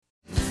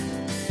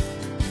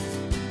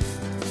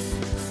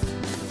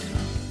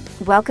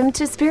Welcome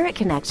to Spirit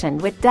Connection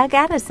with Doug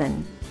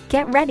Addison.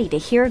 Get ready to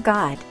hear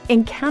God,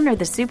 encounter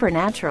the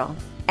supernatural,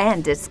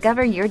 and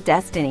discover your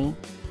destiny.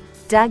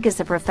 Doug is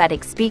a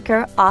prophetic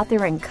speaker,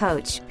 author, and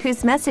coach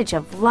whose message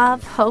of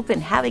love, hope,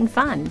 and having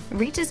fun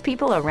reaches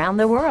people around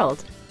the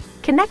world.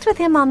 Connect with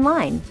him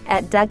online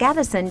at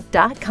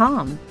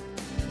DougAddison.com.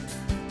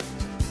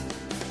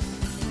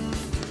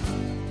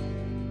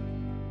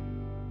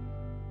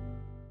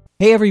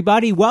 Hey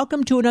everybody,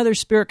 welcome to another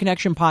Spirit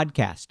Connection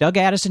podcast. Doug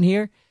Addison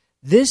here.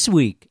 This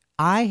week,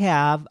 I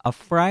have a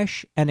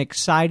fresh and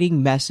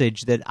exciting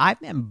message that I've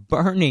been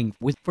burning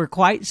with for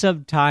quite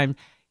some time,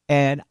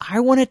 and I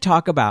want to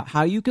talk about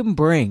how you can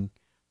bring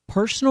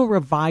personal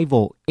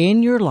revival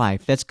in your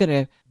life that's going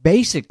to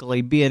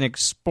basically be an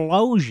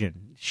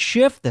explosion,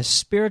 shift the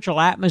spiritual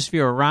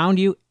atmosphere around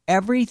you.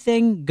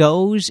 Everything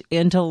goes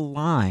into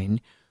line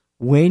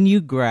when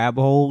you grab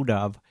hold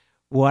of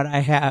what I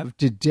have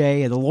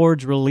today. And the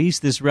Lord's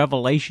released this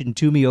revelation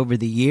to me over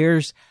the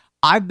years.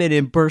 I've been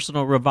in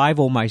personal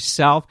revival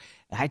myself.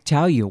 I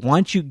tell you,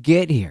 once you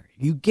get here,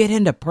 you get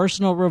into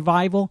personal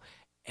revival,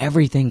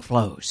 everything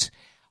flows.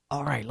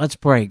 All right, let's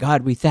pray.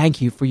 God, we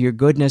thank you for your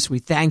goodness. We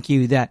thank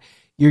you that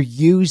you're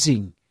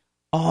using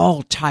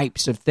all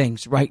types of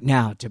things right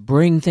now to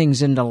bring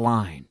things into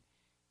line.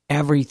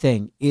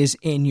 Everything is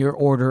in your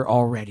order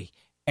already.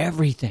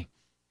 Everything.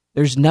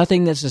 There's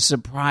nothing that's a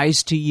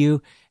surprise to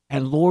you.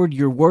 And Lord,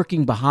 you're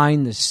working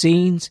behind the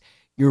scenes.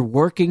 You're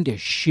working to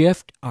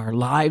shift our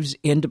lives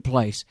into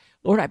place.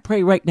 Lord, I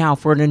pray right now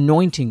for an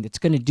anointing that's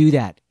going to do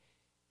that.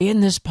 In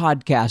this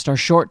podcast, our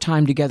short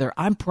time together,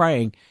 I'm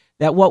praying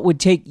that what would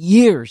take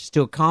years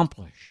to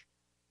accomplish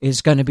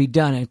is going to be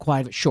done in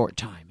quite a short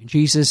time. In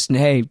Jesus'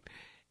 name,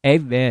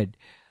 amen.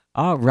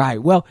 All right.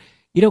 Well,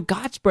 you know,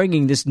 God's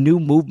bringing this new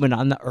movement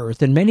on the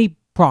earth, and many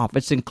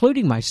prophets,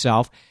 including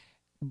myself,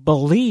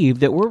 believe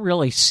that we're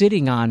really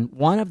sitting on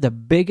one of the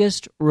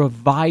biggest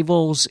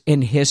revivals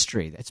in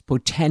history. That's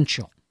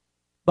potential.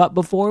 But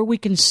before we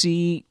can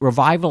see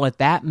revival at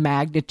that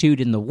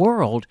magnitude in the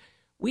world,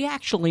 we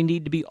actually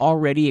need to be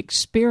already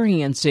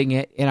experiencing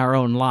it in our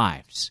own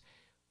lives.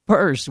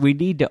 First, we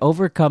need to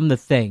overcome the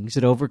things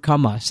that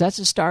overcome us. That's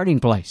a starting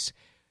place.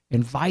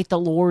 Invite the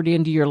Lord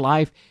into your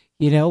life.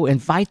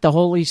 Invite the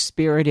Holy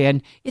Spirit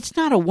in. It's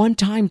not a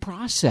one-time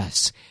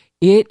process.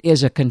 It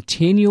is a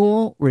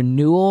continual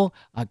renewal,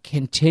 a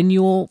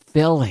continual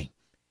filling.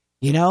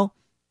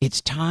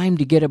 It's time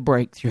to get a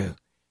breakthrough.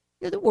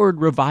 The word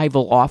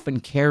revival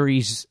often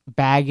carries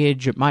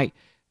baggage. It might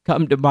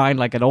come to mind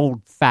like an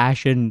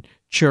old-fashioned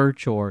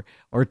church or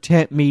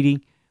tent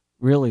meeting.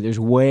 Really, there's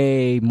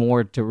way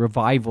more to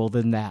revival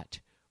than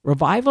that.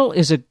 Revival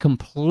is a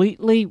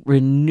completely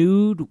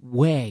renewed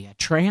way, a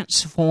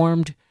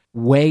transformed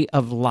way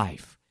of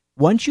life.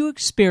 Once you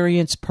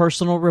experience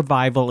personal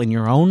revival in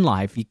your own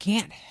life, you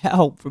can't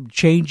help from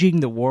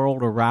changing the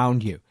world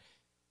around you.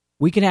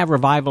 We can have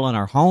revival in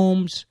our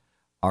homes,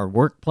 our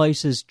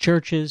workplaces,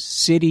 churches,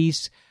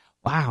 cities.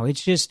 Wow,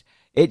 it's just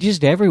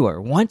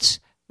everywhere. Once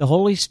the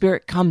Holy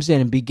Spirit comes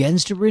in and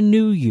begins to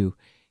renew you,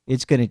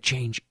 it's going to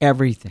change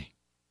everything.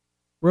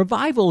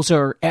 Revivals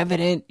are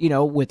evident,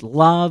 with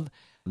love,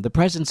 the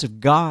presence of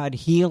God,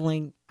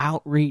 healing,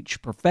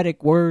 outreach,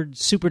 prophetic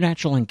words,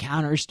 supernatural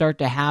encounters start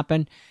to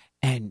happen.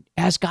 And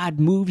as God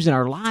moves in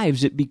our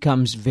lives, it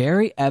becomes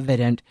very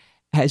evident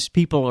as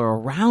people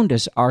around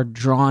us are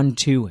drawn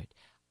to it.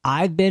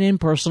 I've been in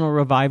personal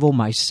revival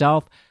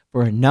myself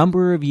for a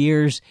number of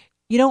years.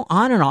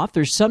 On and off,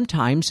 there's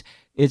sometimes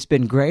it's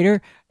been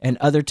greater and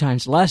other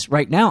times less.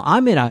 Right now,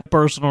 I'm in a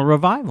personal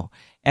revival,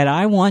 and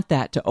I want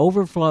that to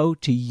overflow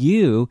to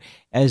you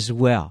as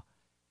well.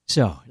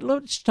 So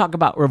let's talk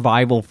about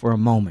revival for a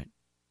moment.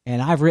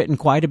 And I've written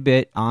quite a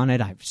bit on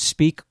it. I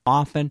speak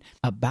often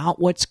about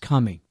what's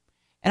coming.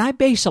 And I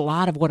base a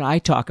lot of what I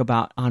talk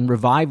about on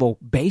revival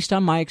based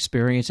on my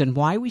experience and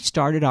why we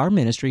started our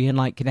ministry in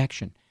Light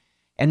Connection.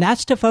 And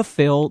that's to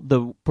fulfill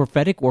the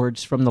prophetic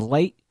words from the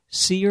late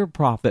seer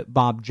prophet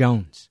Bob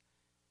Jones.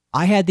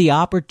 I had the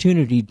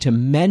opportunity to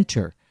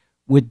mentor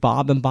with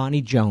Bob and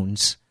Bonnie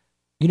Jones.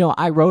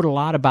 I wrote a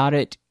lot about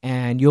it,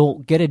 and you'll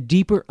get a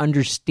deeper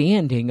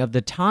understanding of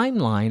the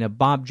timeline of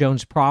Bob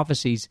Jones'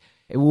 prophecies.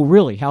 It will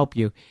really help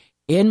you.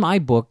 In my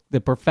book, The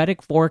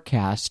Prophetic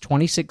Forecast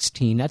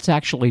 2016, that's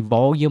actually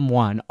Volume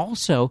 1.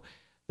 Also,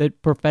 the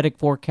Prophetic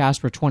Forecast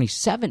for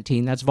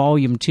 2017, that's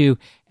Volume 2.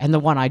 And the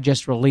one I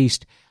just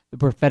released, The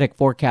Prophetic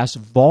Forecast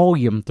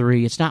Volume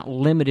 3. It's not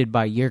limited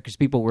by year because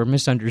people were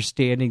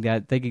misunderstanding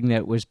that, thinking that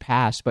it was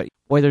past. But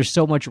boy, there's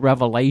so much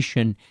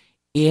revelation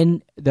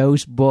in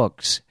those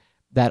books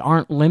that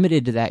aren't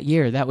limited to that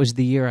year. That was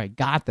the year I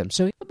got them.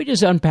 So let me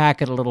just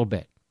unpack it a little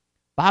bit.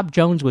 Bob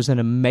Jones was an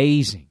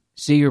amazing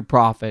seer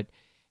prophet.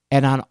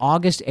 And on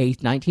August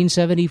 8th,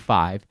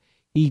 1975,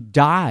 he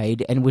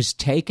died and was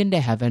taken to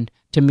heaven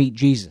to meet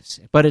Jesus.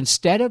 But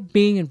instead of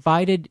being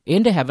invited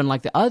into heaven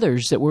like the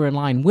others that were in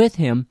line with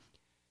him,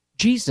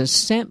 Jesus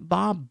sent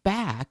Bob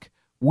back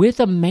with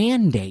a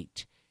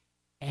mandate.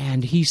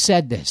 And he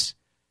said this,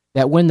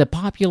 that when the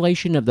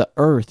population of the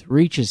earth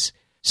reaches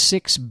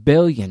 6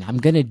 billion. I'm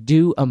going to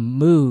do a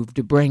move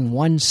to bring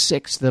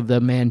 1/6 of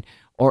them in,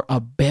 or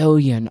 1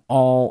 billion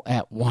all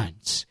at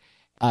once.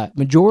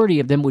 Majority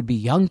of them would be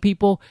young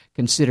people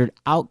considered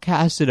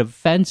outcasts and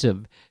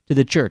offensive to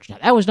the church. Now,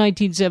 that was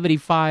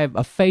 1975,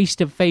 a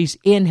face-to-face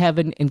in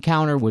heaven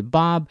encounter with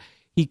Bob.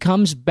 He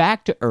comes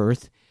back to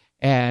earth,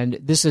 and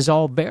this is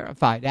all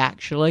verified,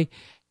 actually,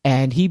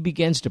 and he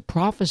begins to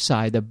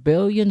prophesy the 1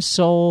 billion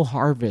soul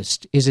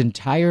harvest. His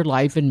entire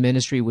life and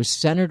ministry was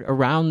centered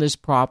around this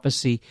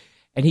prophecy,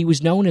 and he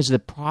was known as the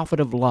prophet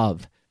of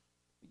love.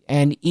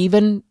 And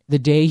even the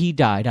day he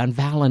died, on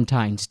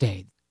Valentine's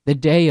Day, the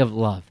day of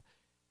love,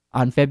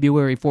 on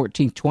February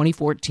 14th,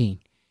 2014,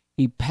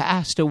 he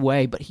passed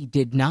away, but he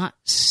did not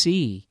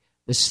see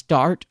the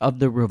start of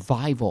the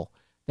revival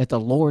that the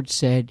Lord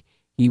said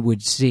he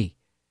would see.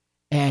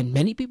 And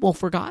many people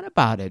forgot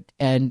about it.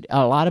 And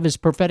a lot of his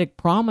prophetic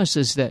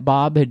promises that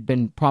Bob had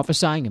been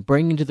prophesying and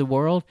bringing to the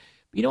world.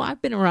 You know,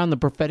 I've been around the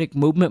prophetic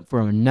movement for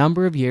a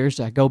number of years.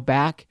 I go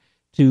back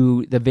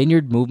to the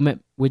Vineyard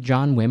movement with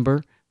John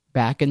Wimber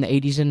back in the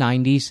 80s and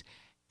 90s.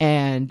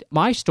 And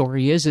my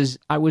story is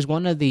I was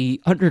one of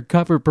the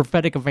undercover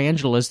prophetic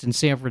evangelists in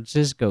San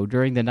Francisco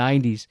during the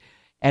 90s,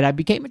 and I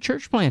became a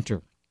church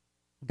planter.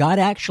 God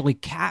actually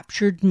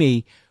captured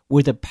me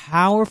with a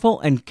powerful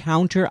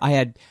encounter. I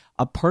had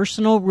a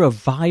personal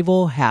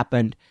revival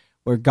happened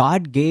where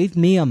God gave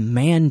me a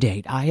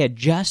mandate. I had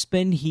just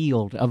been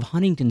healed of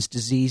Huntington's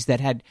disease that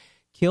had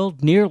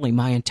killed nearly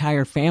my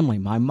entire family.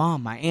 My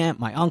mom, my aunt,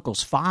 my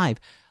uncles, 5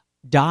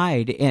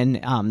 died in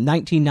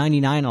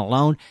 1999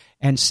 alone.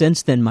 And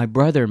since then, my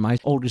brother and my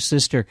oldest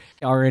sister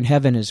are in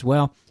heaven as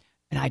well.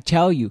 And I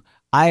tell you,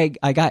 I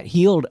got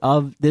healed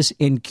of this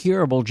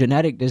incurable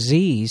genetic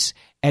disease.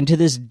 And to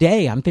this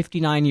day, I'm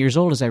 59 years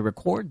old as I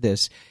record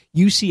this,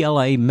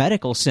 UCLA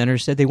Medical Center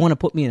said they want to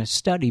put me in a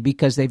study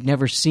because they've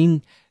never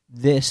seen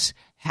this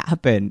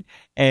happen.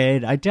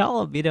 And I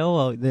tell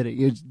them, that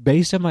it's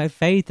based on my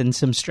faith and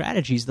some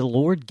strategies the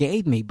Lord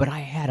gave me. But I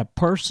had a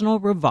personal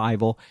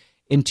revival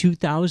in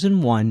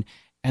 2001,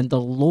 and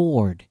the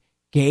Lord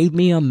gave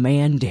me a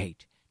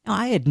mandate. Now,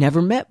 I had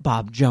never met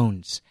Bob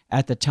Jones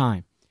at the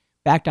time.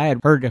 In fact, I had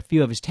heard a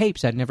few of his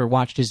tapes. I'd never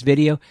watched his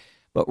video.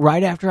 But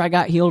right after I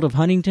got healed of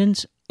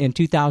Huntington's in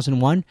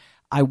 2001,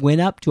 I went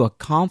up to a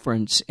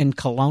conference in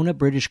Kelowna,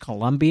 British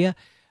Columbia,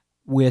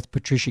 with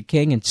Patricia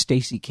King and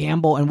Stacey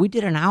Campbell, and we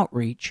did an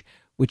outreach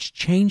which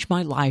changed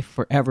my life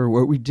forever,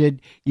 where we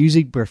did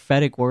using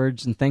prophetic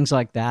words and things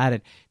like that.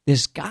 And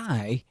this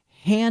guy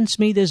hands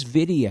me this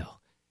video,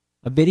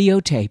 a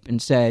videotape,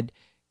 and said,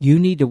 "You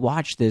need to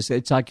watch this.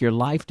 It's like your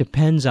life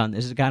depends on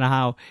this." Is kind of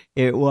how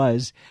it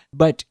was.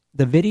 But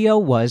the video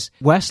was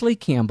Wesley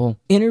Campbell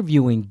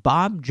interviewing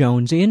Bob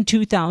Jones in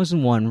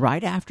 2001,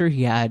 right after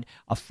he had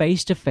a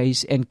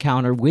face-to-face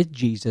encounter with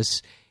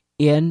Jesus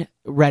in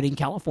Redding,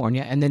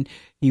 California. And then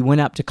he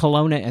went up to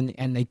Kelowna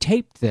and they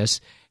taped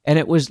this. And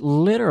it was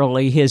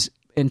literally his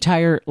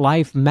entire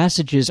life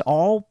messages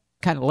all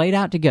kind of laid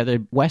out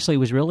together. Wesley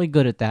was really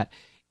good at that.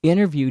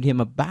 Interviewed him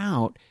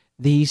about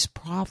these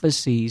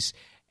prophecies.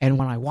 And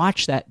when I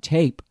watched that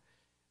tape,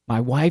 my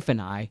wife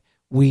and I,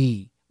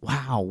 we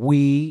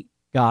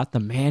got the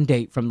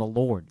mandate from the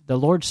Lord. The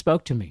Lord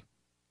spoke to me.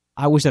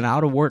 I was an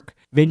out-of-work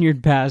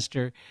vineyard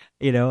pastor.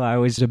 I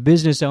was a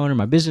business owner.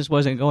 My business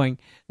wasn't going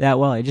that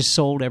well. I just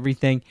sold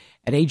everything.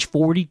 At age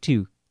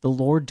 42, the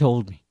Lord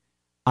told me,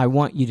 "I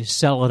want you to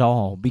sell it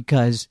all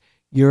because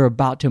you're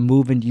about to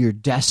move into your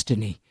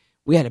destiny."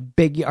 We had a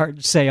big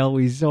yard sale.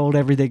 We sold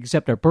everything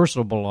except our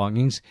personal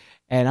belongings.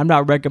 And I'm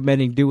not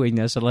recommending doing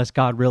this unless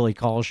God really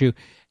calls you.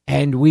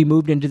 And we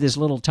moved into this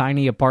little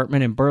tiny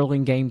apartment in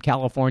Burlingame,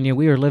 California.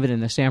 We were living in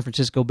the San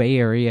Francisco Bay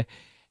Area.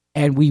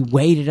 And we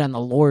waited on the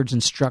Lord's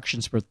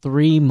instructions for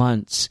 3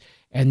 months.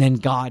 And then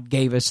God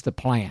gave us the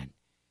plan.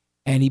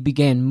 And he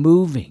began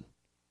moving.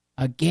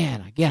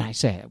 Again, I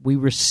say it. We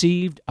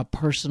received a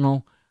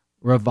personal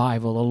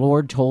revival. The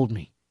Lord told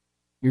me,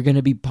 "You're going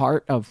to be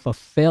part of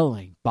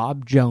fulfilling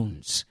Bob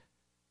Jones'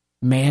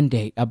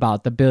 mandate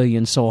about the 1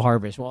 billion soul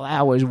harvest." Well,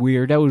 that was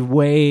weird. That was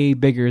way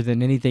bigger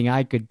than anything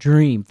I could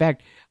dream. In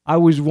fact, I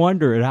was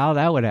wondering how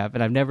that would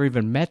happen. I've never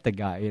even met the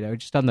guy,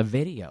 just on the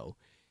video.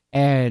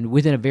 And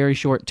within a very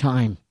short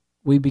time,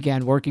 we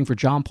began working for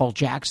John Paul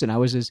Jackson. I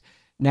was his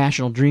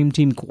National Dream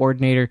Team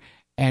coordinator,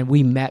 and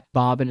we met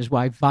Bob and his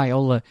wife,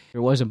 Viola.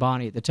 There wasn't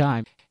Bonnie at the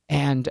time.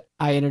 And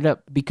I ended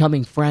up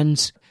becoming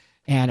friends.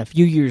 And a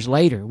few years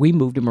later, we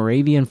moved to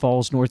Moravian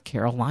Falls, North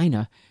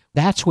Carolina.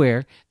 That's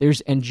where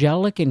there's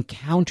angelic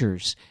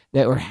encounters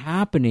that were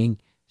happening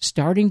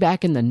starting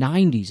back in the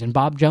 90s, and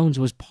Bob Jones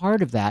was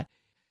part of that.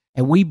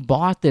 And we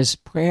bought this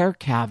prayer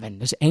cabin,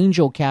 this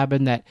angel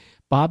cabin that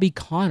Bobby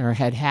Connor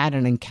had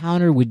an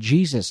encounter with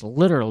Jesus,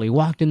 literally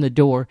walked in the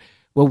door.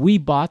 Well, we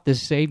bought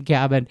this same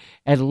cabin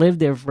and lived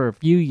there for a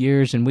few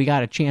years, and we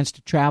got a chance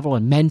to travel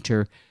and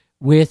mentor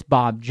with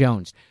Bob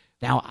Jones.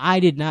 Now, I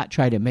did not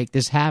try to make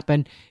this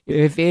happen.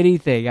 If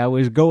anything, I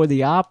was going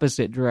the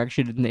opposite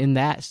direction in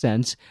that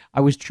sense. I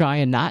was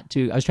trying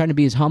to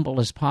be as humble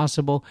as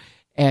possible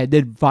And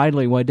then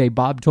finally one day,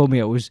 Bob told me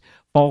it was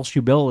false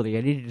humility.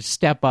 I needed to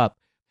step up.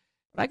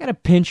 But I got to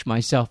pinch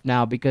myself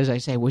now because I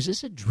say, was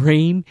this a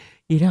dream?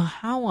 You know,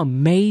 how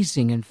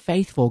amazing and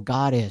faithful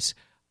God is.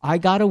 I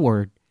got a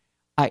word.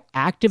 I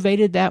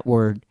activated that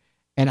word,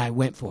 and I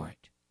went for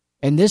it.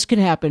 And this can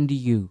happen to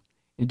you.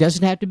 It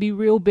doesn't have to be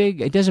real big.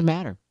 It doesn't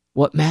matter.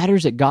 What matters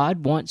is that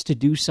God wants to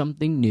do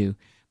something new.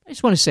 I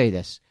just want to say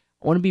this.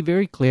 I want to be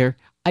very clear.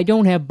 I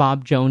don't have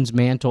Bob Jones'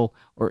 mantle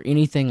or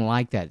anything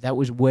like that. That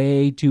was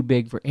way too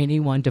big for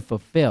anyone to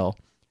fulfill.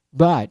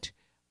 But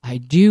I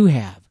do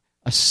have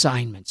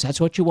assignments. That's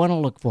what you want to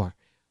look for,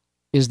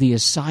 is the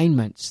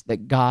assignments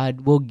that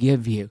God will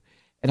give you.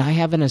 And I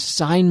have an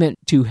assignment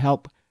to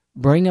help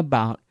bring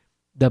about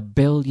the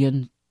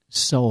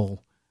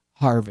billion-soul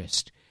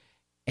harvest.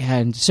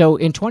 And so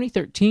in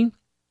 2013,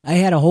 I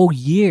had a whole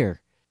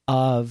year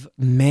of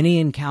many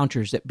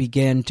encounters that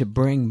began to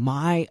bring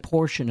my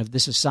portion of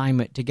this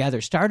assignment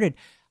together. Started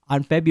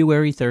on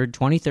February 3rd,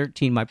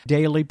 2013. My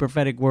daily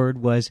prophetic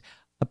word was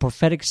a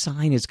prophetic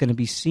sign is going to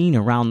be seen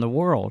around the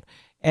world.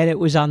 And it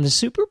was on the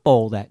Super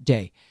Bowl that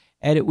day.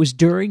 And it was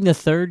during the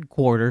third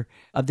quarter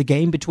of the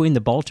game between the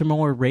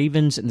Baltimore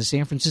Ravens and the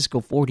San Francisco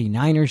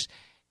 49ers.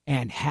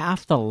 And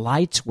half the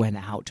lights went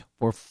out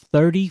for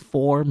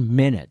 34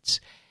 minutes.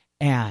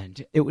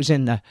 And it was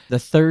in the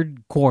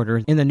third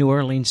quarter in the New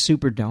Orleans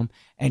Superdome.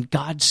 And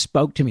God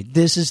spoke to me.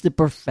 This is the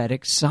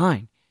prophetic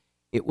sign.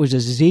 It was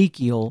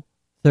Ezekiel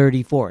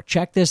 34.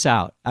 Check this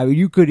out. I mean,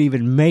 you could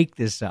even make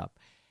this up.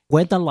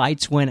 When the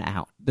lights went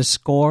out, the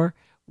score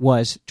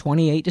was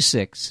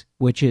 28-6,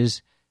 which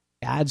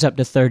adds up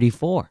to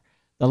 34.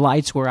 The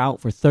lights were out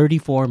for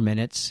 34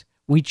 minutes.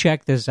 We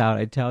checked this out.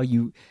 I tell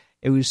you,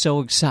 it was so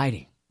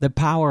exciting. The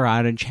power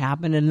outage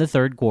happened in the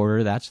third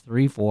quarter. That's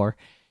 3-4.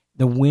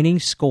 The winning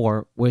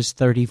score was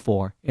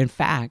 34. In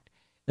fact,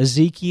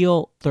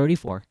 Ezekiel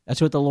 34,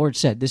 that's what the Lord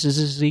said. This is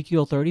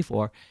Ezekiel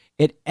 34.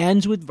 It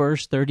ends with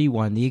verse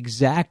 31. The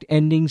exact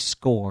ending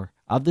score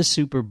of the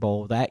Super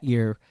Bowl that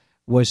year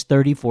was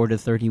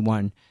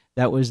 34-31.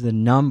 That was the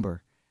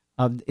number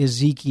of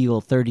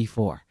Ezekiel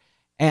 34.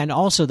 And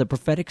also the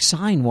prophetic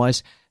sign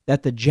was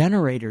that the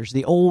generators,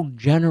 the old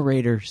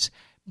generators,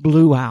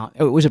 blew out.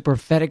 It was a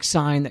prophetic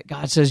sign that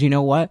God says, you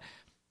know what?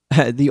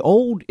 The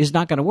old is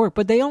not going to work,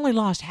 but they only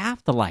lost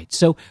half the lights.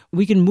 So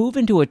we can move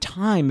into a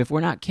time, if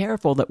we're not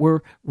careful, that we're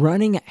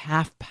running at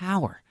half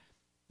power.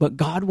 But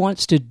God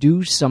wants to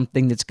do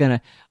something that's going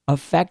to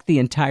affect the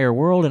entire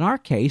world. In our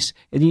case,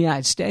 in the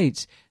United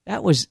States,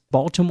 that was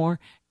Baltimore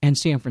and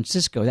San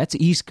Francisco. That's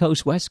East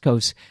Coast, West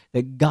Coast,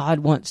 that God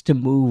wants to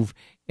move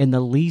in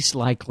the least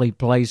likely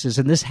places.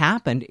 And this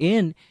happened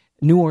in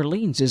New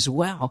Orleans as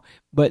well.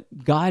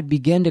 But God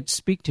began to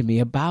speak to me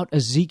about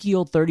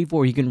Ezekiel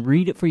 34. You can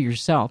read it for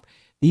yourself.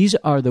 These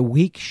are the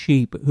weak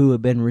sheep who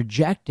have been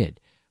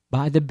rejected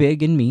by the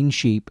big and mean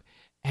sheep,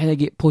 and they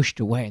get pushed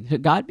away. And so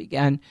God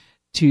began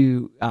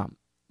to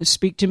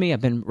speak to me.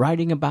 I've been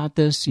writing about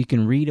this. You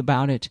can read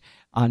about it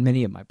on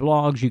many of my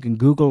blogs. You can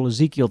Google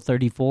Ezekiel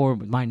 34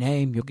 with my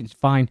name. You can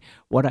find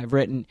what I've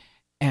written.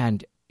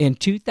 And in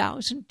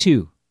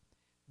 2002,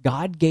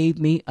 God gave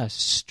me a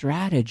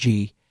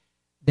strategy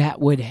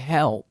that would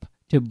help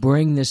to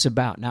bring this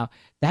about. Now,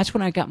 that's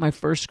when I got my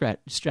first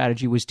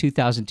strategy, was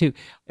 2002.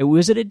 It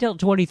wasn't until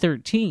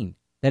 2013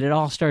 that it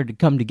all started to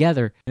come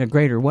together in a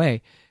greater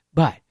way.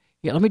 But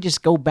let me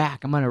just go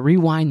back. I'm going to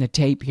rewind the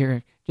tape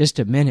here just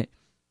a minute.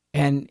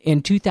 And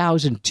in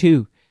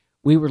 2002,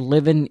 we were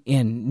living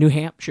in New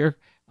Hampshire,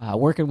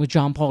 working with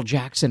John Paul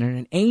Jackson, and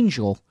an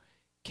angel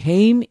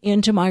came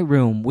into my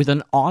room with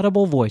an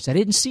audible voice. I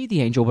didn't see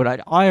the angel,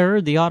 but I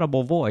heard the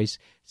audible voice,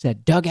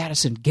 said, "Doug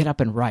Addison, get up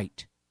and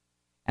write."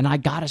 And I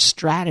got a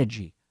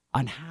strategy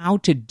on how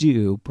to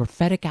do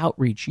prophetic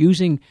outreach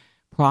using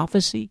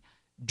prophecy,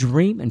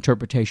 dream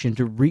interpretation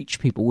to reach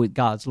people with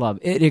God's love.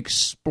 It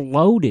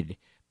exploded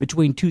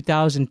between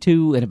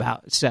 2002 and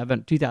about 2007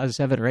 or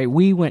 2008.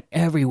 We went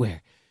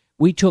everywhere.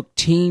 We took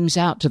teams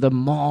out to the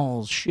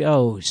malls,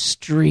 shows,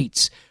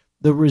 streets.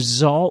 The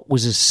result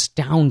was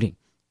astounding.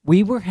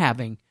 We were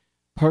having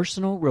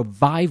personal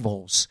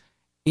revivals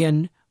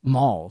in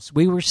malls.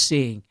 We were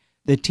seeing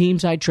the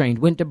teams I trained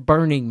went to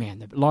Burning Man,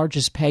 the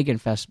largest pagan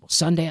festival,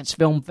 Sundance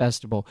Film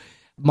Festival,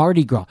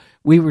 Mardi Gras.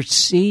 We were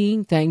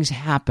seeing things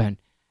happen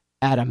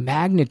at a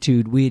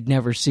magnitude we had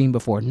never seen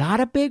before. Not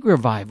a big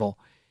revival.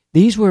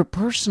 These were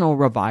personal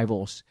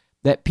revivals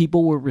that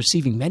people were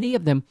receiving. Many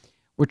of them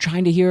were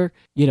trying to hear,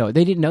 they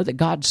didn't know that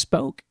God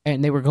spoke,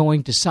 and they were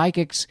going to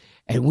psychics,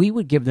 and we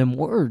would give them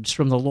words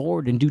from the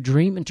Lord and do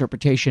dream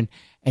interpretation,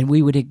 and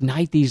we would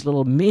ignite these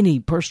little mini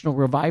personal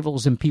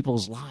revivals in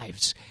people's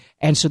lives.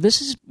 And so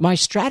this is my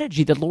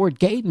strategy the Lord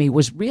gave me,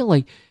 was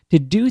really to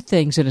do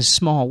things in a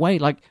small way.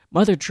 Like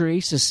Mother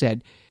Teresa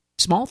said,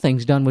 small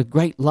things done with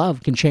great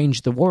love can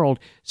change the world.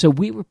 So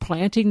we were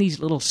planting these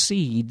little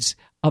seeds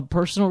of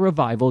personal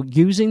revival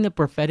using the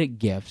prophetic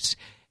gifts.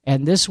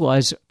 And this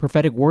was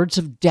prophetic words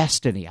of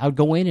destiny. I would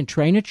go in and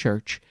train a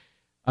church,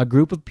 a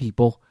group of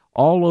people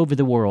all over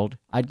the world.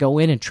 I'd go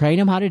in and train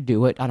them how to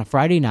do it on a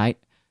Friday night,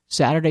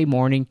 Saturday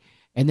morning,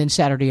 And then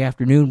Saturday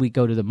afternoon, we'd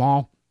go to the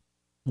mall.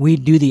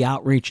 We'd do the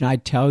outreach, and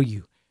I'd tell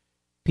you,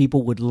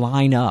 people would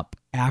line up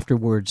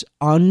afterwards.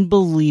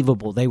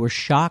 Unbelievable. They were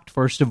shocked,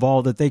 first of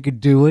all, that they could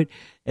do it,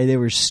 and they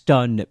were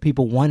stunned that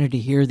people wanted to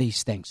hear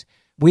these things.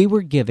 We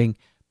were giving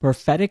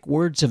prophetic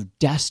words of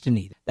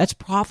destiny. That's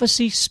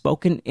prophecy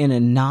spoken in a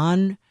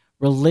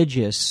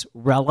non-religious,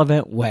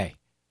 relevant way.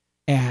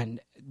 And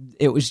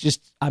it was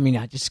just, I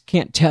just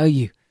can't tell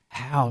you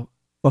how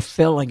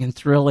fulfilling and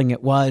thrilling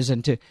it was,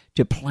 and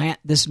to plant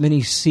this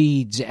many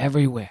seeds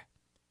everywhere.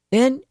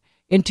 Then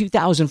in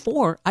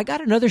 2004, I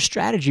got another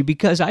strategy,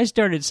 because I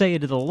started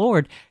saying to the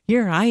Lord,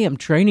 here I am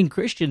training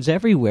Christians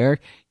everywhere,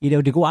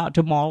 to go out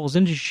to malls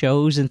and to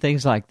shows and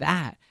things like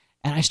that.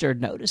 And I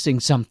started noticing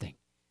something,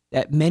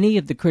 that many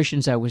of the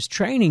Christians I was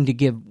training to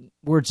give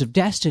words of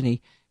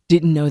destiny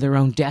didn't know their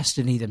own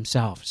destiny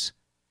themselves.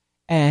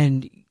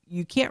 And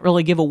you can't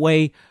really give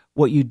away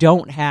what you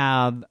don't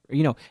have.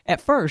 At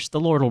first, the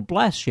Lord will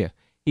bless you.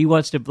 He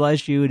wants to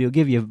bless you, and he'll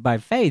give you by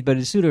faith,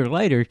 but sooner or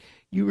later,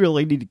 you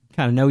really need to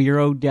kind of know your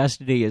own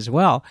destiny as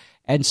well.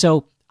 And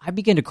so I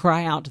began to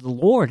cry out to the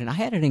Lord, and I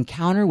had an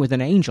encounter with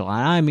an angel.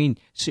 And I mean,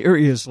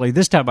 seriously,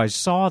 this time I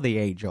saw the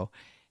angel,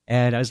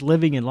 and I was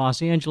living in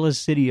Los Angeles,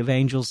 City of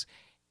Angels,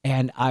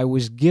 and I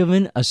was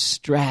given a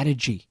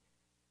strategy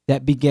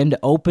that began to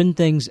open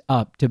things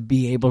up to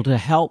be able to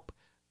help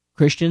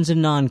Christians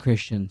and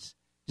non-Christians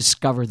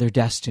discover their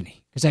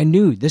destiny. Because I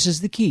knew this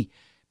is the key.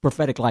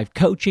 Prophetic life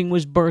coaching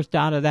was birthed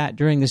out of that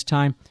during this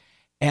time,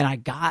 and I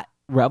got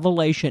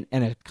revelation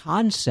and a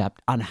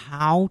concept on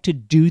how to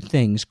do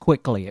things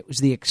quickly. It was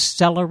the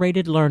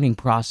accelerated learning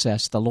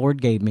process the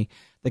Lord gave me,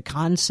 the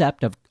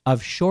concept of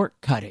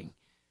shortcutting,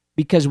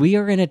 because we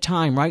are in a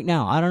time right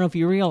now, I don't know if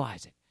you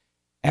realize it,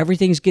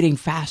 everything's getting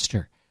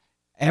faster.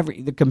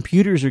 The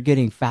computers are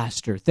getting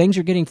faster. Things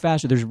are getting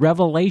faster. There's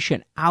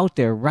revelation out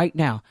there right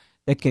now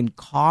that can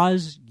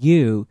cause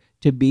you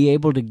to be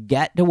able to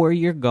get to where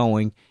you're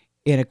going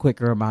in a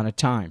quicker amount of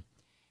time.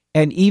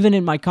 And even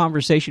in my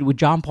conversation with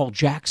John Paul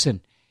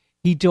Jackson,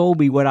 he told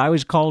me what I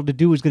was called to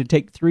do was going to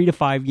take 3 to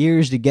 5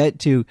 years to get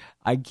to.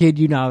 I kid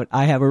you not,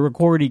 I have a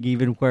recording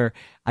even where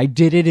I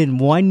did it in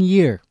 1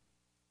 year.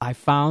 I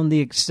found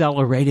the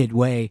accelerated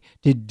way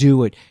to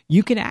do it.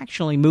 You can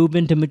actually move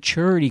into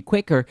maturity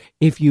quicker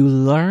if you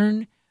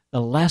learn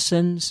the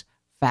lessons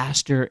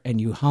faster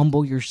and you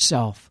humble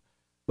yourself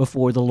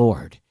before the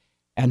Lord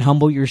and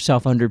humble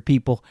yourself under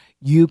people.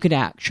 You can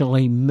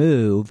actually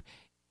move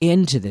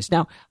into this.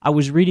 Now, I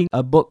was reading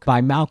a book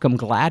by Malcolm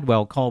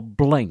Gladwell called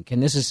Blink,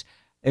 and it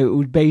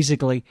was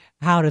basically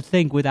how to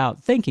think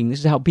without thinking. This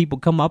is how people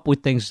come up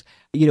with things.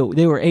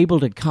 They were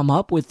able to come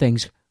up with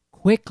things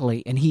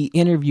quickly, and he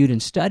interviewed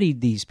and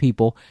studied these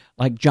people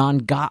like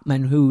John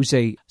Gottman, who's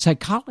a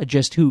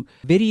psychologist who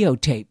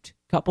videotaped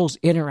couples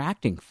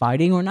interacting,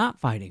 fighting or not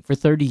fighting, for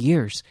 30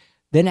 years.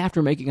 Then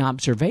after making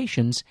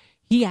observations,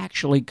 he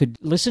actually could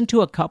listen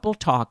to a couple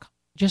talk,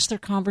 just their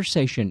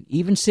conversation,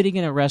 even sitting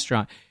in a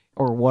restaurant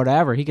or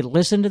whatever. He could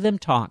listen to them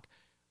talk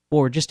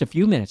for just a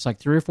few minutes, like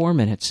 3 or 4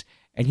 minutes,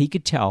 and he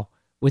could tell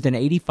with an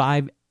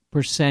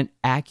 85%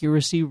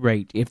 accuracy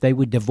rate if they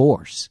would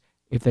divorce,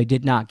 if they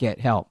did not get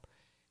help.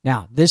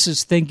 Now, this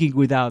is thinking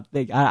without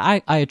thinking.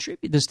 I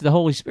attribute this to the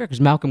Holy Spirit, because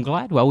Malcolm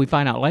Gladwell, we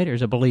find out later,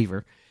 is a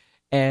believer,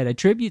 and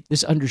attribute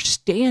this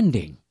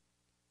understanding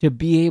to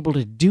be able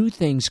to do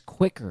things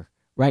quicker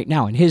right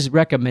now. And his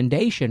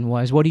recommendation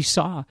was, what he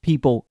saw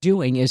people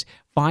doing is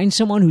find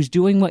someone who's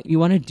doing what you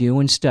want to do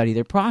and study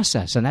their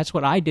process. And that's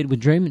what I did with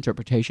dream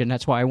interpretation.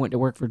 That's why I went to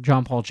work for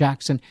John Paul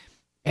Jackson.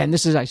 And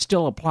I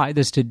still apply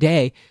this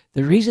today.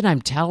 The reason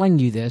I'm telling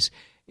you this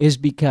is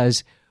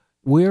because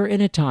we're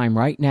in a time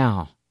right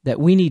now that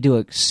we need to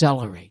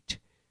accelerate.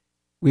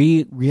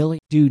 We really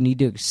do need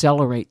to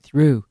accelerate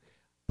through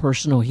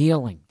personal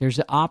healing. There's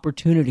an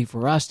opportunity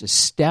for us to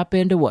step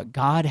into what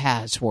God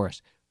has for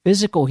us.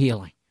 Physical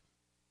healing.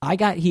 I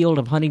got healed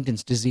of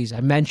Huntington's disease. I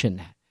mentioned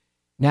that.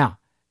 Now,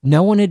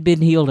 no one had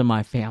been healed in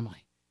my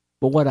family.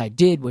 But what I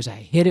did was I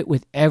hit it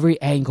with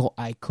every angle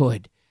I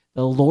could.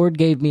 The Lord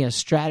gave me a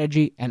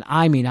strategy, and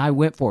I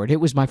went for it. It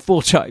was my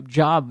full-time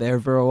job there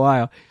for a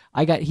while.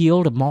 I got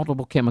healed of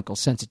multiple chemical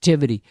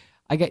sensitivity.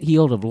 I got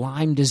healed of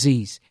Lyme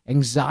disease,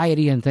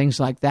 anxiety, and things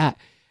like that.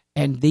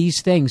 And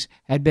these things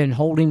had been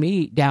holding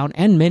me down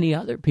and many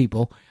other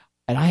people.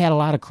 And I had a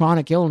lot of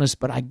chronic illness,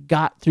 but I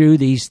got through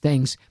these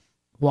things.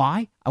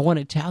 Why? I want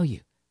to tell you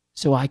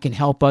so I can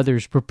help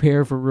others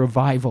prepare for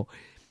revival.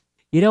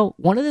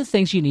 One of the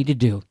things you need to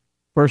do,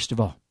 first of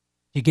all,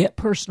 to get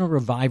personal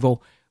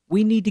revival,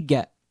 we need to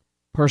get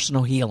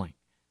personal healing.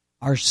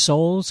 Our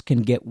souls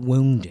can get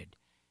wounded,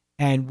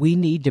 and we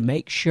need to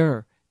make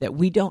sure that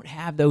we don't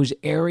have those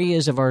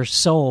areas of our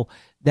soul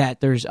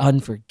that there's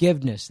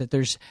unforgiveness, that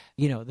there's,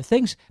 the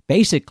things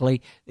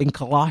basically in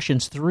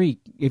Colossians 3,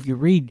 if you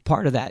read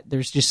part of that,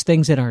 there's just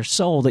things in our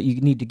soul that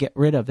you need to get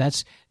rid of.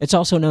 It's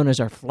also known as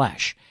our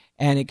flesh.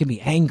 And it can be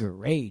anger,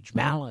 rage,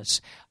 malice.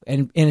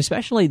 And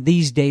especially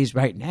these days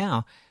right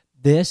now,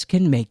 this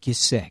can make you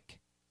sick.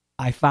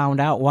 I found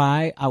out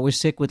why I was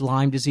sick with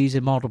Lyme disease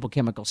and multiple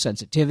chemical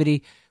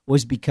sensitivity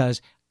was because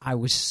I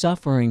was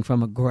suffering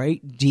from a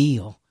great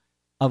deal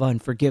of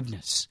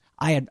unforgiveness.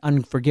 I had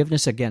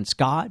unforgiveness against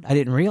God. I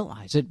didn't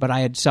realize it, but I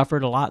had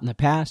suffered a lot in the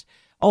past.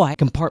 Oh, I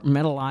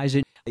compartmentalized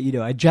it.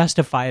 I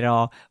justified it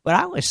all. But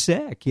I was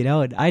sick,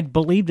 and I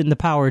believed in the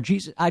power of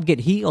Jesus. I'd get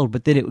healed,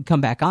 but then it would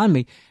come back on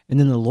me. And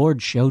then the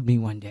Lord showed me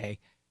one day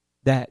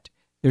that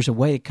there's a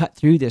way to cut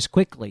through this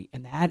quickly,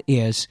 and that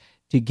is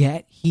to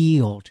get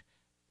healed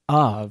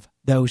of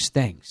those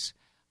things.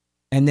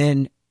 And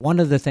then one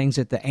of the things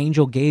that the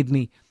angel gave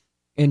me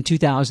in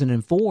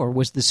 2004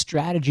 was the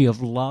strategy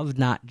of love,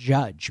 not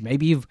judge.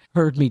 Maybe you've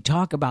heard me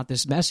talk about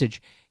this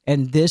message,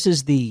 and this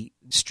is the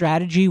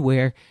strategy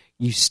where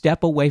you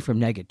step away from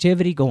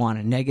negativity, go on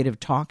a negative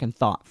talk and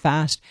thought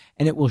fast,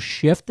 and it will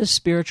shift the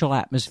spiritual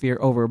atmosphere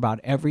over about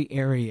every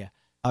area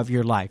of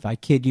your life. I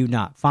kid you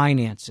not.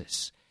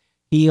 Finances,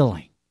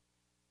 healing,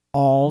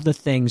 all the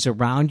things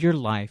around your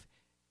life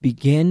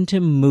begin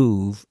to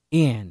move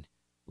in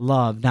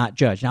love, not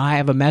judge. Now, I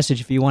have a message.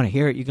 If you want to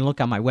hear it, you can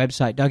look on my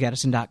website,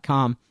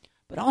 DougAddison.com.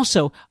 But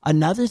also,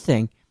 another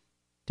thing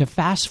to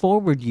fast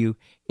forward you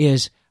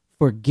is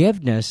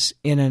forgiveness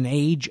in an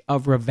age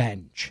of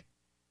revenge.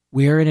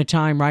 We're in a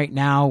time right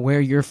now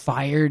where you're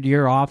fired,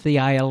 you're off the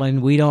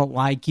island, we don't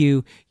like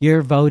you,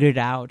 you're voted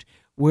out.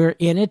 We're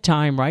in a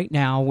time right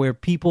now where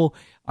people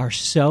are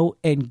so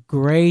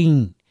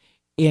ingrained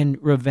in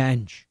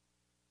revenge.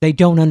 They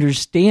don't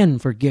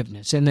understand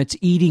forgiveness, and it's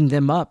eating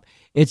them up.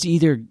 It's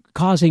either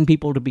causing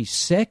people to be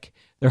sick,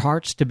 their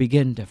hearts to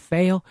begin to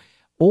fail,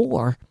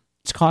 or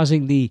it's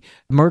causing the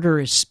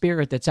murderous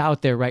spirit that's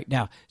out there right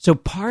now. So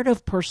part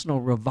of personal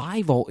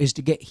revival is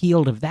to get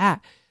healed of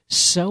that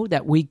so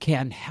that we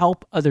can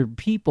help other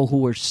people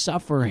who are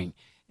suffering.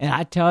 And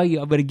I tell you,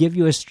 I'm going to give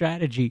you a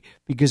strategy,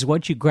 because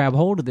once you grab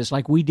hold of this,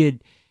 like we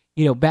did,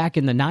 back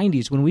in the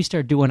 90s when we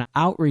started doing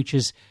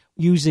outreaches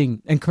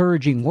using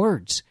encouraging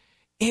words,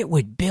 it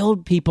would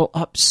build people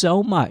up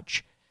so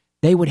much.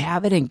 They would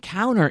have an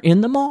encounter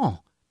in the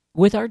mall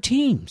with our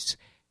teams,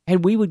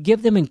 and we would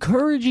give them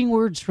encouraging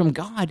words from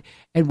God,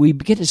 and we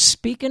begin to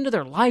speak into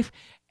their life,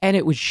 and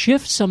it would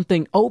shift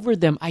something over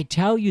them. I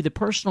tell you, the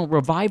personal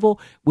revival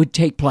would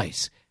take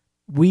place.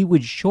 We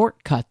would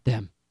shortcut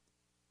them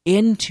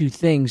into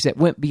things that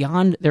went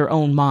beyond their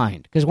own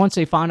mind, because once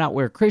they found out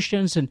we're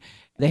Christians and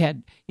they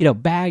had,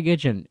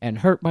 baggage and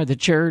hurt by the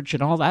church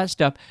and all that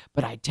stuff,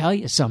 but I tell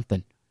you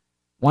something,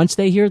 once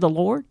they hear the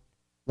Lord,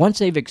 once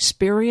they've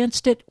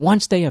experienced it,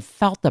 once they have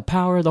felt the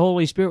power of the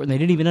Holy Spirit when they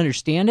didn't even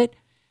understand it,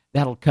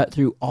 that'll cut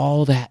through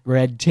all that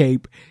red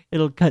tape.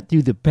 It'll cut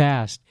through the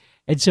past.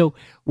 And so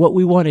what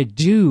we want to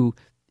do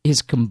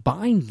is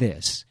combine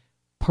this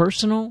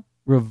personal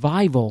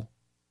revival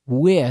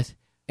with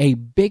a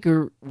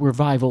bigger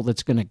revival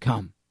that's going to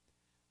come.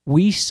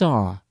 We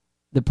saw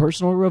the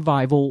personal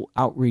revival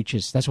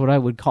outreaches. That's what I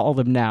would call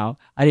them now.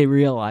 I didn't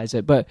realize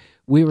it, but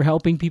we were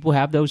helping people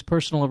have those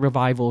personal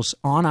revivals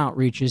on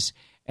outreaches,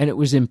 and it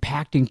was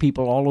impacting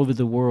people all over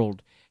the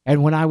world.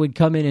 And when I would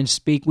come in and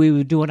speak, we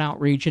would do an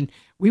outreach, and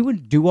we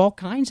would do all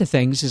kinds of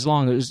things as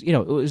long as,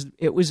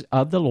 it was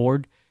of the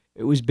Lord.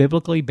 It was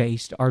biblically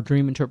based. Our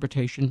dream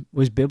interpretation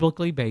was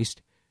biblically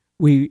based.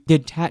 We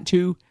did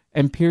tattoo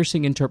and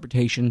piercing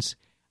interpretations.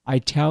 I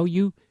tell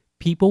you,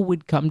 people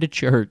would come to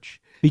church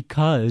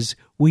because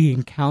we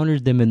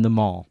encountered them in the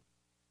mall.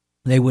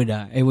 They would.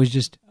 It was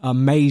just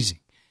amazing.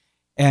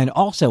 And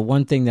also,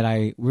 one thing that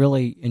I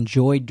really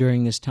enjoyed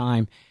during this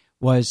time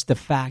was the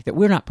fact that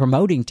we're not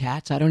promoting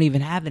tats. I don't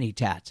even have any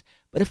tats.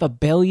 But if 1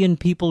 billion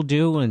people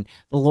do, and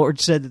the Lord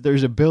said that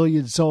there's 1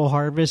 billion soul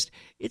harvest,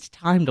 it's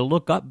time to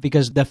look up,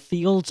 because the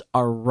fields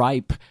are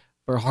ripe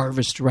for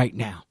harvest right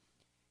now.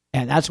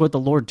 And that's what the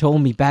Lord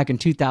told me back in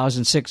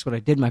 2006 when I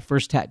did my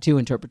first tattoo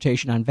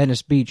interpretation on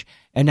Venice Beach.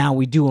 And now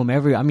we do them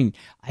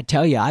I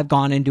tell you, I've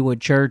gone into a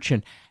church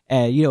and,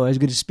 I was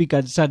going to speak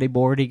on Sunday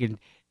morning,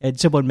 and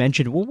someone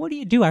mentioned, well, what do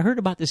you do? I heard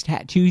about this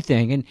tattoo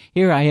thing. And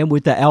here I am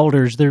with the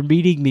elders. They're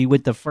meeting me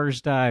with the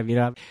first time,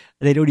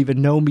 they don't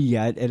even know me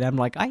yet. And I'm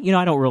like, I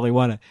don't really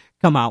want to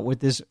come out with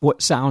this,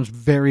 what sounds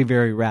very,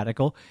 very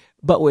radical,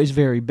 but was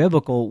very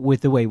biblical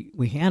with the way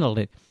we handled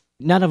it.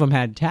 None of them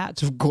had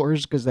tats, of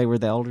course, because they were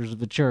the elders of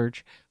the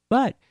church.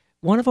 But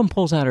one of them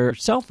pulls out her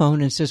cell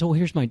phone and says, oh,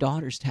 here's my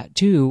daughter's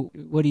tattoo.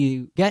 What are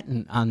you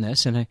getting on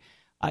this? And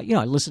I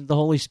listened to the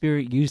Holy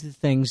Spirit, use the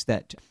things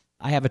that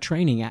I have a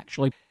training,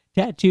 actually,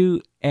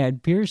 tattoo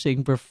and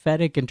piercing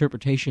prophetic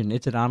interpretation.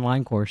 It's an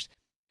online course.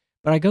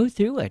 But I go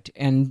through it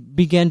and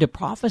began to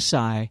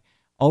prophesy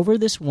over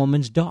this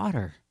woman's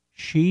daughter.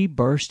 She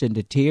burst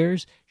into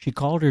tears. She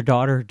called her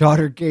daughter.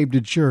 Daughter came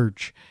to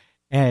church.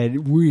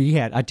 And we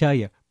had, I tell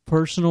you,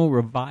 personal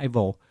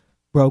revival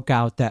broke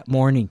out that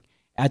morning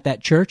at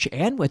that church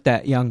and with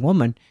that young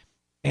woman.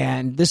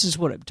 And this is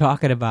what I'm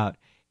talking about,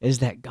 is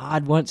that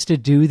God wants to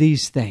do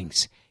these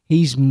things.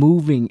 He's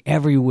moving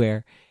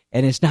everywhere.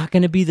 And it's not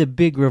going to be the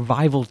big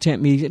revival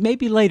tent meetings. It may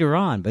be later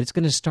on, but it's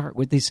going to start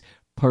with this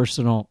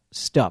personal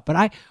stuff.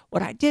 But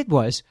what I did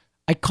was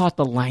I caught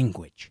the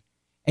language.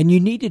 And you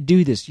need to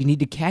do this. You need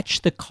to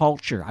catch the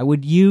culture. I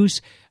would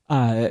use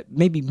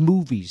maybe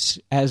movies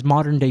as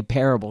modern-day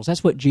parables.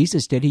 That's what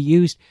Jesus did. He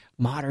used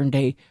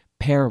modern-day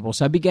parables.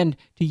 So I began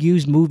to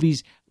use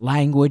movies,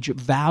 language,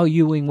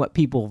 valuing what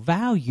people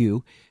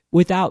value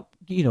without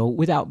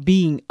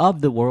being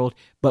of the world,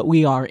 but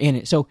we are in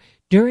it. So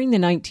during the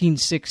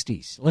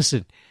 1960s,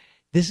 listen,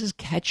 this is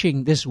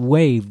catching this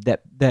wave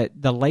that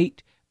the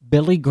late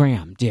Billy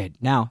Graham did.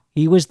 Now,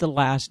 he was the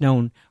last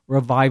known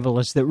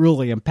revivalist that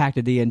really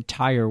impacted the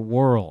entire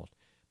world.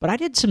 But I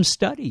did some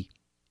study,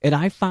 and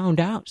I found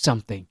out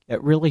something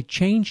that really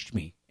changed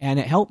me, and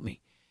it helped me,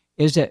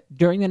 is that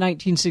during the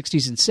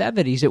 1960s and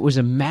 70s, it was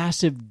a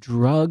massive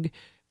drug,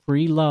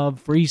 free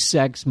love, free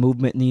sex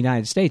movement in the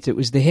United States. It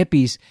was the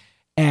hippies,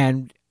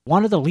 and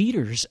one of the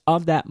leaders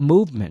of that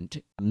movement,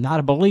 I'm not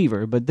a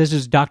believer, but this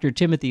is Dr.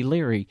 Timothy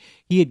Leary.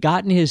 He had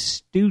gotten his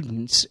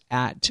students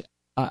at,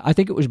 I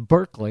think it was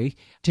Berkeley,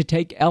 to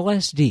take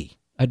LSD,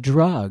 a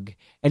drug,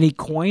 and he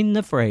coined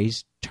the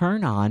phrase,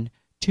 turn on,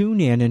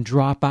 tune in, and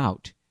drop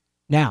out.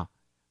 Now,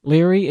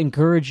 Leary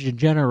encouraged a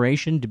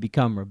generation to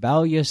become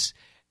rebellious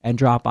and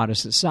drop out of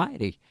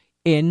society.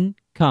 In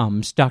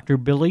comes Dr.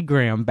 Billy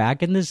Graham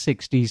back in the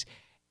 60s,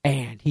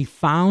 and he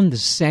found the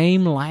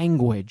same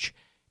language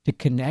to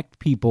connect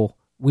people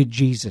with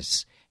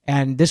Jesus.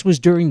 And this was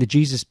during the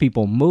Jesus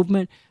People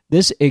movement.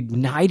 This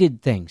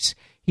ignited things.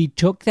 He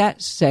took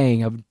that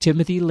saying of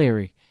Timothy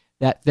Leary,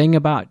 that thing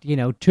about,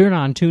 turn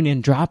on, tune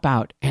in, drop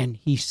out, and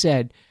he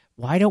said,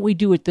 why don't we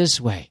do it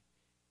this way?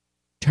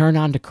 Turn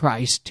on to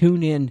Christ,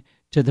 tune in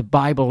to the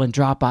Bible, and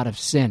drop out of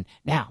sin.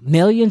 Now,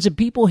 millions of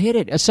people hit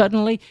it.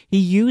 Suddenly, he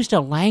used a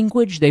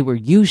language they were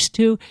used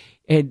to,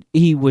 and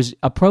he was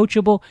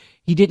approachable.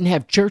 He didn't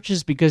have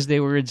churches because they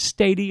were in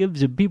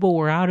stadiums and people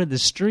were out in the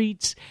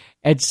streets,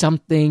 and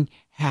something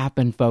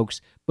happened,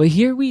 folks. But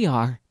here we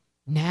are.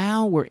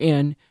 Now we're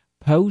in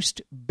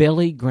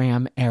post-Billy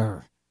Graham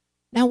era.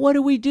 Now, what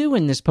do we do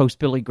in this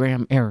post-Billy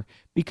Graham era?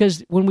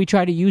 Because when we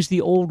try to use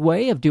the old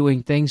way of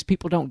doing things,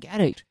 people don't get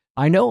it.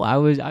 I know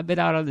I've been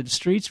out on the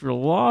streets for a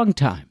long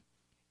time,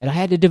 and I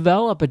had to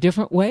develop a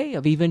different way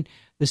of even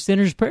the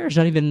sinner's prayer. It's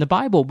not even in the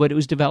Bible, but it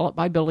was developed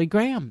by Billy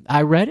Graham.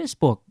 I read his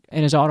book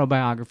and his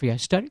autobiography. I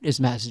studied his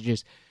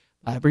messages.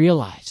 I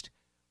realized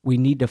we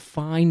need to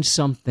find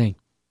something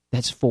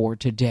that's for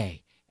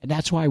today. And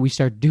that's why we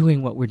start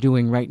doing what we're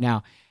doing right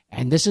now.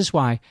 And this is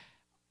why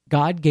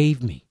God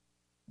gave me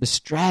the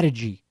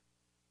strategy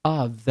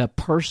of the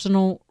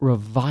personal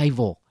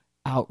revival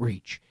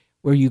outreach,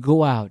 where you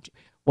go out,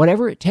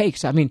 whatever it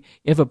takes. I mean,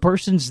 if a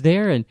person's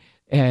there and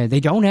they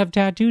don't have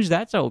tattoos,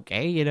 that's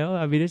okay,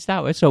 I mean, it's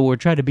not. So we're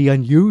trying to be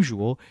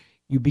unusual.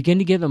 You begin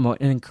to give them an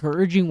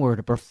encouraging word,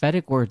 a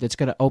prophetic word that's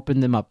going to open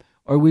them up.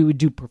 Or we would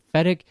do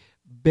prophetic,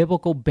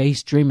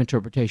 biblical-based dream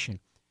interpretation.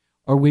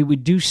 Or we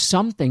would do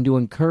something to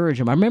encourage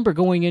them. I remember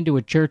going into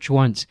a church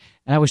once,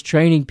 and I was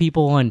training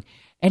people on,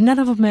 and none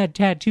of them had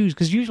tattoos,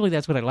 because usually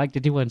that's what I like to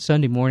do on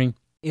Sunday morning,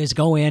 is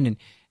go in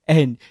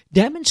and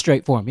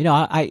demonstrate for them.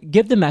 I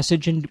give the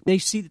message, and they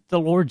see that the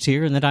Lord's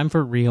here and that I'm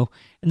for real,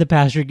 and the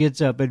pastor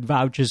gets up and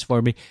vouches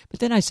for me.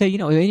 But then I say,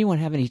 anyone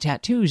have any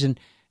tattoos?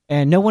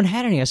 And no one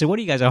had any. I said, what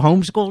are you guys, a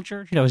homeschool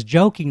church? I was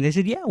joking. They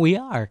said, yeah, we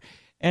are.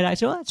 And I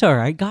said, well, that's all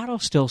right. God will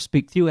still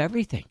speak through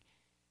everything.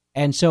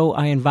 And so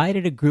I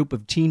invited a group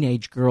of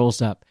teenage girls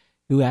up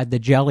who had the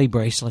jelly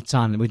bracelets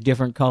on with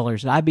different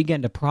colors. And I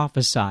began to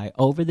prophesy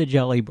over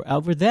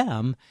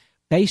them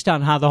based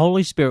on how the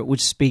Holy Spirit would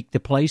speak,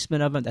 the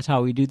placement of it. That's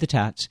how we do the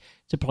tats.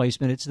 It's a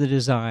placement. It's the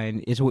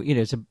design. It's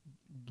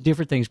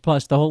different things.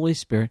 Plus the Holy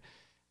Spirit.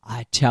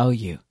 I tell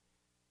you,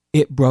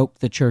 it broke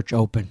the church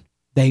open.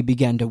 They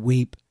began to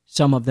weep.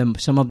 Some of them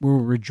were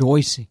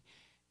rejoicing.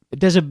 It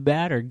doesn't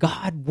matter.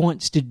 God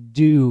wants to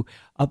do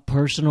a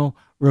personal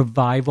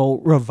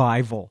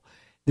revival.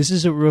 This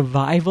is a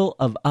revival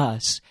of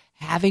us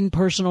having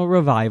personal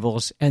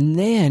revivals, and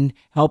then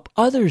help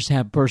others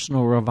have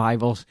personal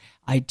revivals.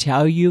 I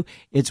tell you,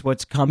 it's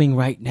what's coming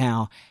right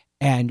now,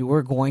 and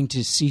we're going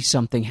to see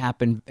something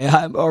happen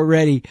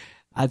already.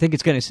 I think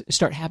it's going to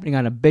start happening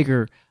on a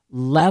bigger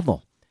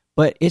level,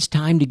 but it's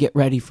time to get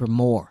ready for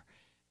more.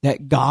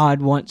 That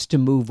God wants to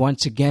move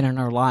once again in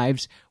our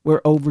lives.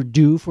 We're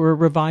overdue for a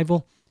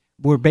revival.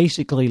 We're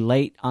basically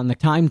late on the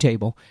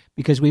timetable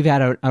because we've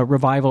had a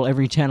revival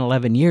every 10,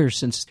 11 years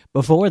since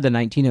before the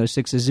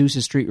 1906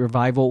 Azusa Street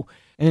revival,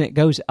 and it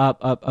goes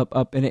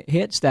up, and it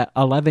hits that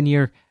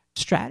 11-year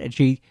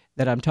strategy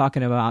that I'm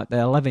talking about, the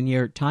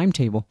 11-year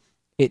timetable.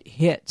 It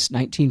hits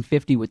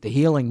 1950 with the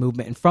healing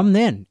movement, and from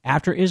then,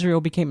 after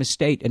Israel became a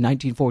state in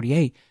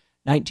 1948,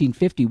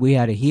 1950, we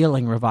had a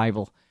healing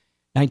revival.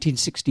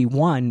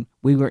 1961,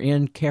 we were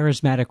in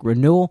charismatic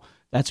renewal.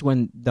 That's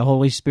when the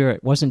Holy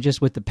Spirit wasn't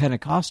just with the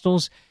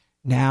Pentecostals.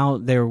 Now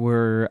there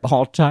were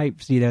all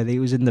types. They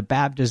was in the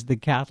Baptists, the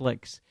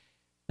Catholics.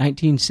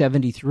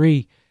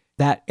 1973,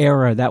 that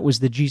era, that was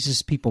the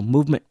Jesus People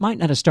movement. Might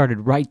not have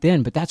started right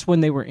then, but that's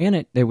when they were in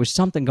it. There was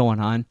something going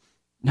on.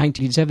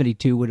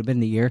 1972 would have been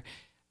the year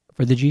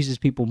for the Jesus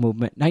People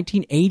movement.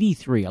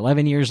 1983,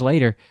 11 years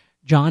later,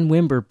 John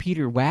Wimber,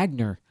 Peter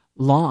Wagner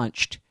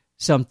launched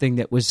something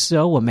that was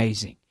so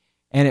amazing.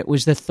 And it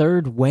was the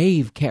third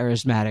wave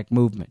charismatic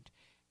movement.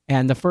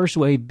 And the first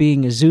wave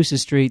being Azusa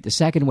Street, the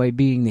second wave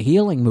being the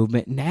healing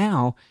movement.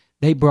 Now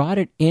they brought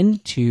it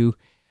into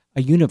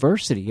a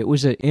university. It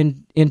was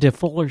into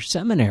Fuller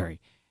Seminary.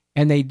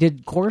 And they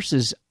did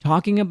courses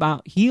talking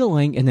about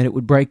healing, and then it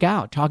would break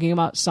out, talking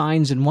about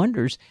signs and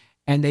wonders.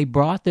 And they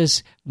brought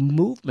this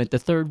movement, the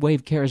third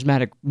wave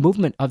charismatic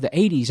movement of the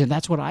 80s, and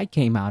that's what I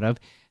came out of.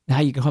 Now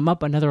you come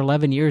up another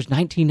 11 years,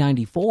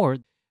 1994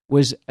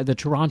 was the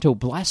Toronto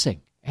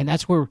Blessing. And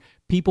that's where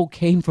people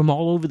came from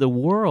all over the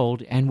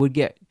world and would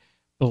get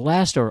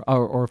blessed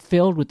or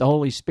filled with the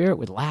Holy Spirit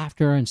with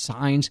laughter and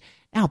signs.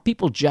 Now,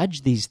 people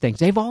judge these things.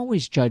 They've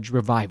always judged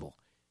revival.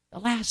 The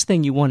last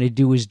thing you want to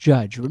do is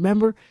judge.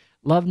 Remember,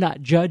 love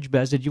not judge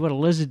message. You want to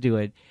listen to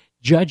it.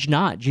 Judge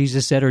not,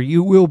 Jesus said, or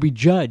you will be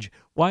judged.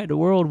 Why in the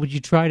world would you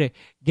try to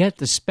get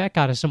the speck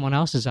out of someone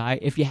else's eye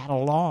if you had a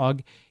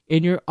log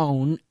in your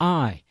own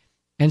eye?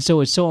 And so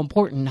it's so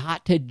important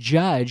not to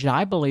judge. And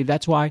I believe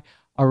that's why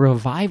our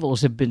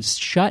revivals have been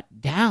shut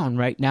down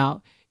right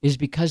now, is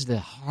because the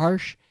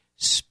harsh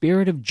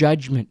spirit of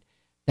judgment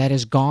that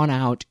has gone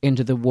out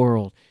into the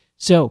world.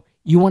 So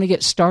you want to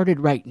get started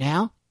right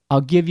now? I'll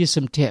give you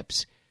some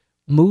tips.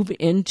 Move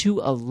into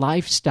a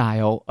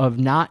lifestyle of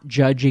not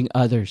judging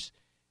others.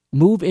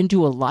 Move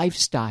into a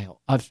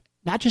lifestyle of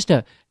not just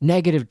a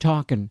negative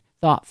talk and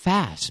thought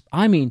fast.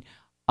 I mean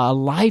a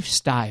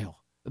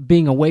lifestyle of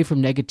being away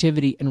from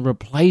negativity and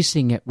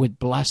replacing it with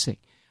blessing.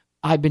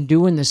 I've been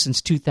doing this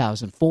since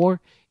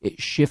 2004.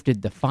 It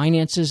shifted the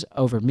finances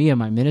over me and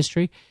my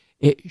ministry.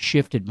 It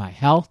shifted my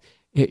health.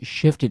 It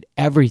shifted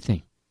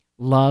everything.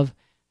 Love,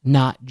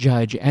 not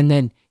judge. And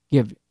then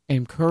give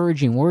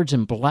encouraging words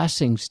and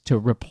blessings to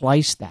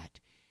replace that.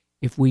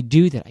 If we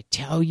do that, I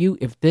tell you,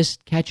 if this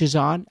catches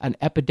on, an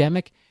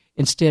epidemic,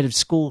 instead of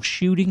school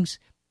shootings,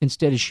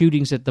 instead of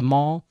shootings at the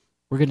mall,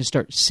 we're going to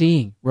start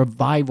seeing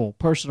revival,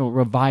 personal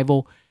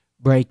revival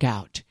break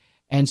out.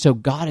 And so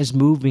God is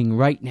moving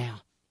right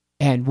now.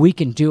 And we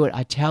can do it.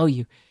 I tell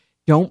you,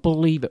 don't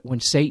believe it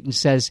when Satan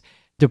says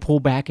to pull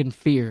back in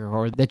fear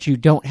or that you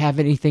don't have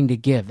anything to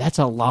give. That's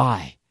a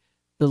lie.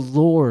 The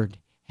Lord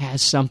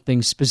has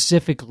something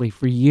specifically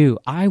for you.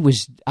 I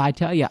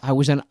tell you, I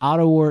was an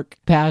out-of-work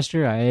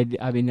pastor.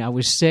 I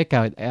was sick.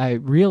 I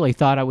really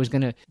thought I was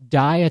going to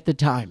die at the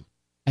time.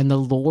 And the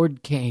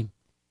Lord came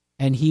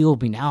and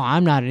healed me. Now,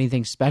 I'm not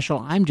anything special.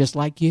 I'm just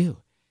like you.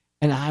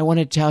 And I want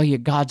to tell you,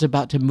 God's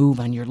about to move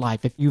on your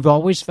life. If you've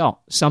always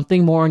felt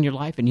something more in your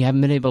life and you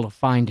haven't been able to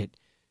find it,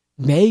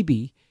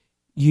 maybe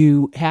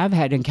you have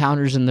had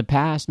encounters in the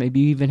past. Maybe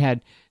you even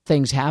had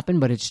things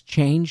happen, but it's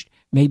changed.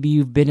 Maybe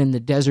you've been in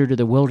the desert or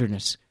the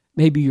wilderness.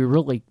 Maybe you're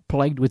really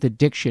plagued with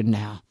addiction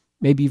now.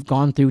 Maybe you've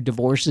gone through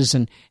divorces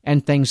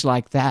and things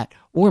like that.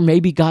 Or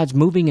maybe God's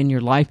moving in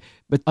your life,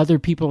 but other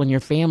people in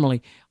your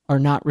family are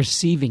not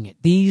receiving it.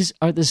 These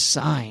are the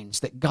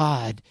signs that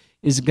God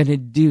is going to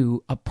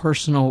do a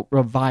personal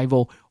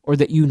revival, or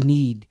that you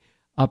need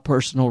a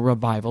personal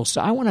revival.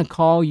 So I want to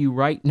call you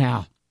right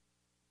now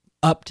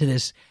up to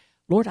this.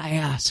 Lord, I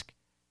ask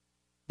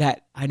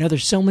that, I know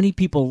there's so many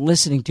people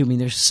listening to me.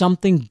 There's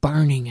something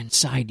burning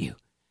inside you.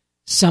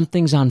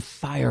 Something's on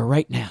fire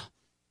right now.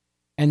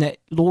 And that,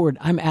 Lord,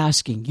 I'm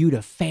asking you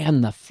to fan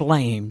the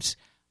flames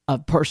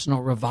of personal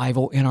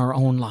revival in our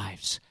own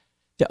lives,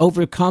 to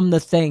overcome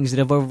the things that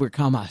have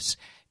overcome us,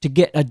 to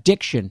get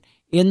addiction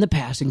in the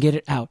past and get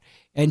it out,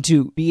 and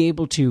to be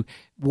able to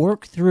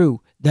work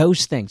through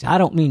those things. I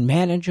don't mean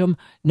manage them,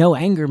 no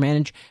anger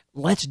manage.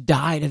 Let's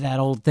die to that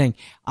old thing.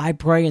 I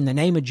pray in the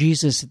name of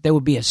Jesus that there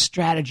would be a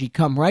strategy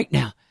come right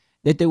now,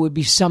 that there would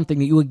be something,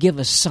 that you would give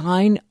a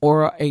sign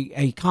or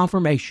a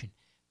confirmation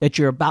that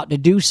you're about to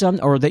do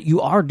something, or that you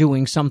are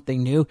doing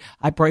something new.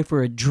 I pray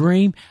for a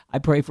dream. I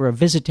pray for a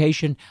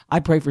visitation. I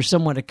pray for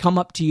someone to come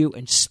up to you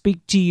and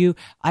speak to you.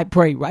 I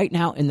pray right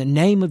now in the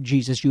name of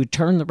Jesus, you would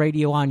turn the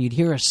radio on. You'd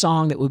hear a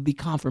song that would be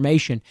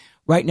confirmation.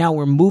 Right now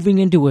we're moving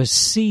into a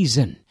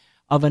season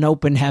of an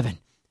open heaven.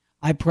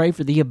 I pray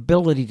for the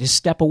ability to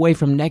step away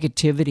from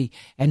negativity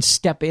and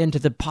step into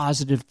the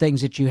positive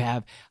things that you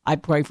have. I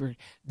pray for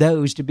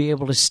those to be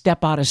able to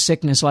step out of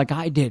sickness like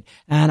I did.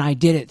 And I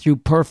did it through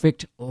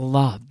perfect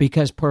love,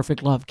 because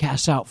perfect love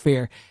casts out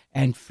fear.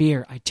 And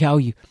fear, I tell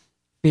you,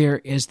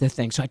 fear is the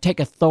thing. So I take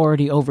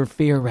authority over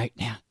fear right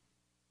now.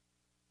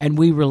 And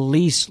we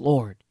release,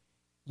 Lord,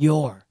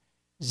 your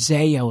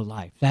Zeo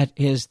life. That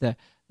is the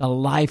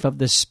life of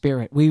the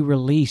Spirit. We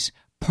release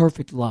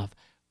perfect love.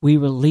 We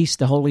release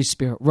the Holy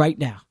Spirit right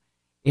now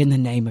in the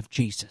name of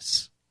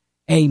Jesus.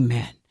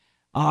 Amen.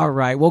 All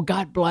right. Well,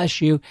 God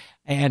bless you.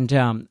 And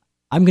I'm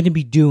going to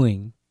be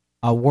doing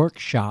a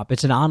workshop.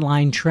 It's an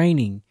online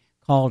training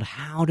called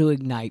How to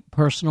Ignite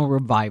Personal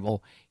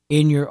Revival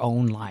in Your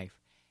Own Life.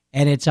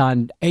 And it's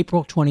on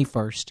April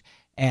 21st.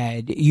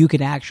 And you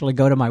can actually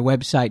go to my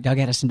website,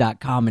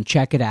 DougAddison.com, and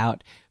check it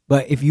out.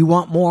 But if you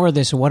want more of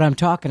this and what I'm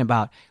talking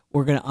about,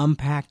 we're going to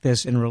unpack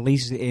this and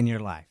release it in your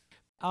life.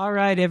 All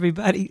right,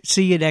 everybody.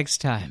 See you next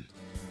time.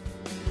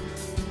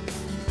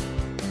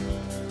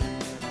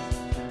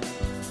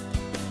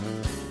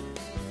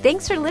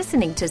 Thanks for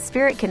listening to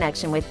Spirit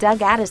Connection with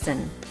Doug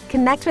Addison.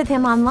 Connect with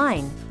him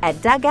online at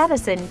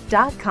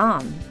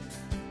DougAddison.com.